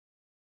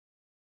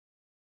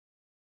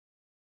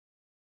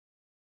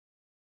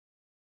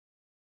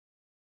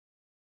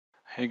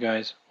Hey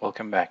guys,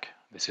 welcome back.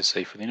 This is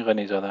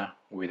𝐒𝐐𝐳𝐬𝐧𝐝𝐸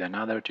with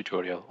another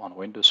tutorial on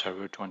Windows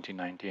Server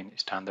 2019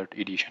 Standard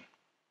Edition.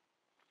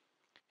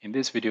 In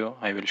this video,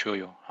 I will show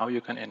you how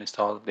you can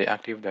install the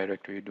Active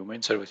Directory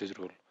Domain Services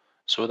rule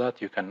so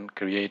that you can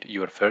create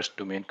your first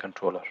domain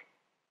controller.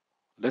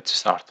 Let's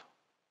start.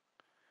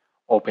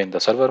 Open the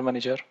Server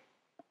Manager.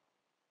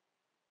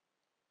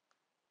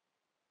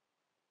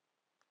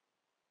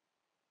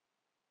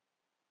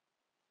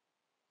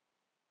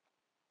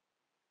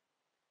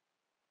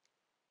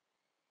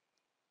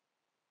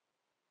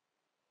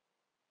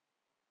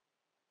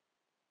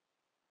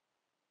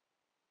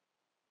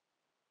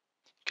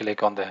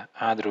 Click on the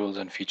Add Rules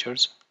and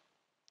Features.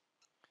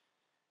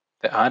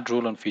 The Add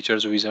Rule and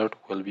Features wizard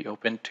will be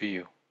open to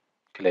you.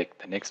 Click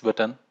the Next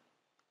button.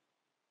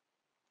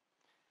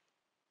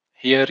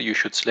 Here you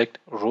should select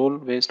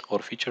role-based or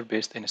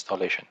feature-based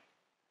installation.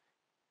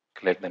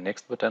 Click the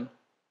Next button.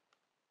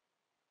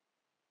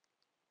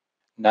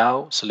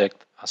 Now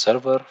select a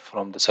server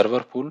from the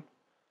server pool.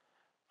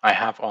 I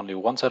have only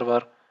one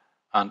server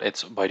and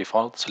it's by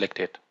default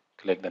selected.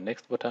 Click the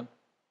Next button.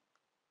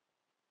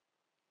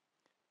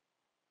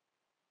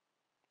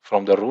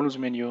 From the Rules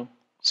menu,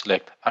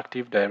 select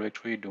Active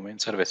Directory Domain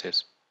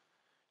Services.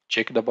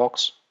 Check the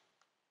box.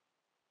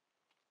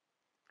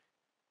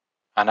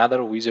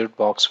 Another wizard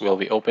box will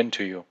be open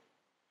to you,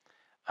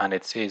 and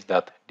it says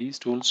that these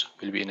tools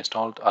will be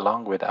installed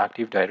along with the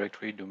Active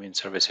Directory Domain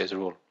Services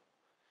rule.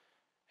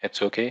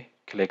 It's okay.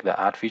 Click the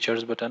Add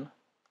Features button.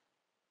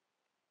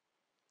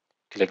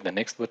 Click the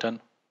Next button.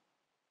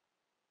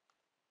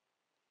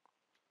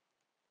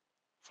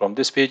 From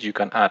this page, you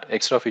can add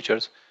extra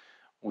features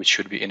which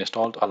should be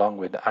installed along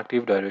with the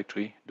Active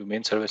Directory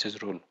Domain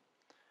Services rule.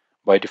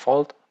 By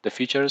default, the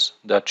features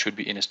that should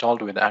be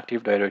installed with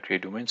Active Directory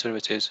Domain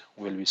Services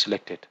will be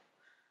selected.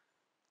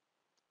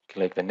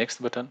 Click the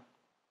Next button.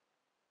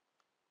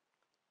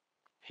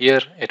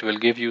 Here, it will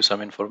give you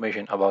some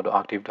information about the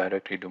Active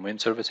Directory Domain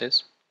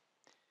Services.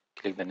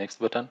 Click the Next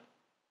button.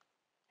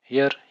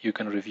 Here, you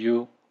can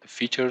review the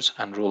features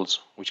and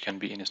rules which can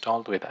be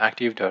installed with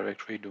Active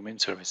Directory Domain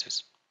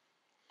Services.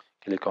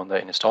 Click on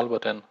the Install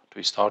button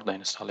to start the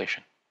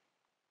installation.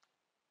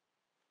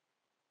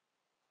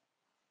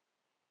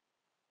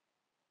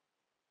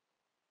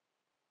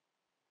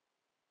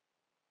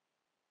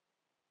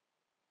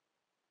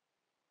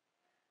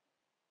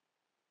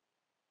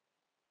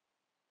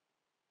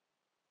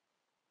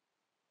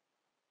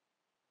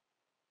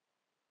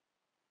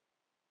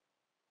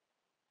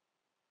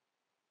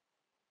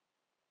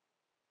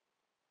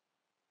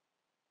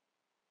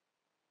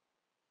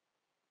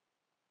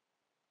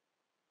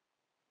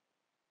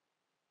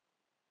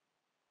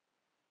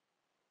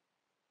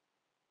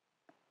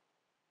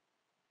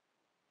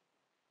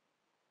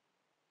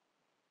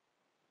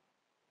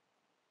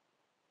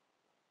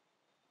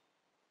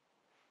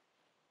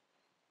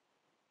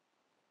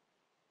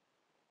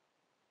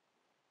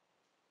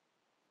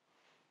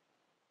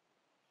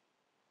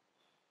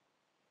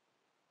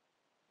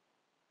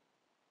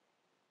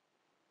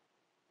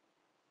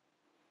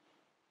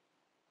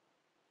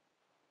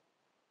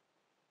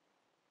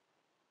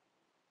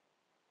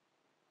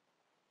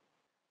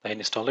 The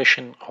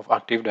installation of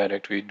Active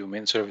Directory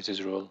Domain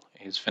Services rule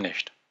is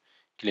finished.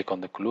 Click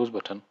on the Close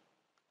button.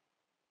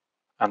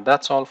 And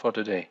that's all for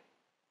today.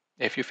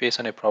 If you face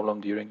any problem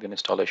during the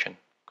installation,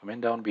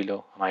 comment down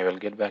below and I will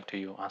get back to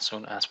you as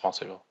soon as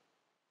possible.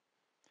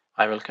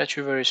 I will catch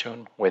you very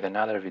soon with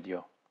another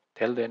video.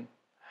 Till then,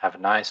 have a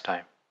nice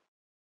time.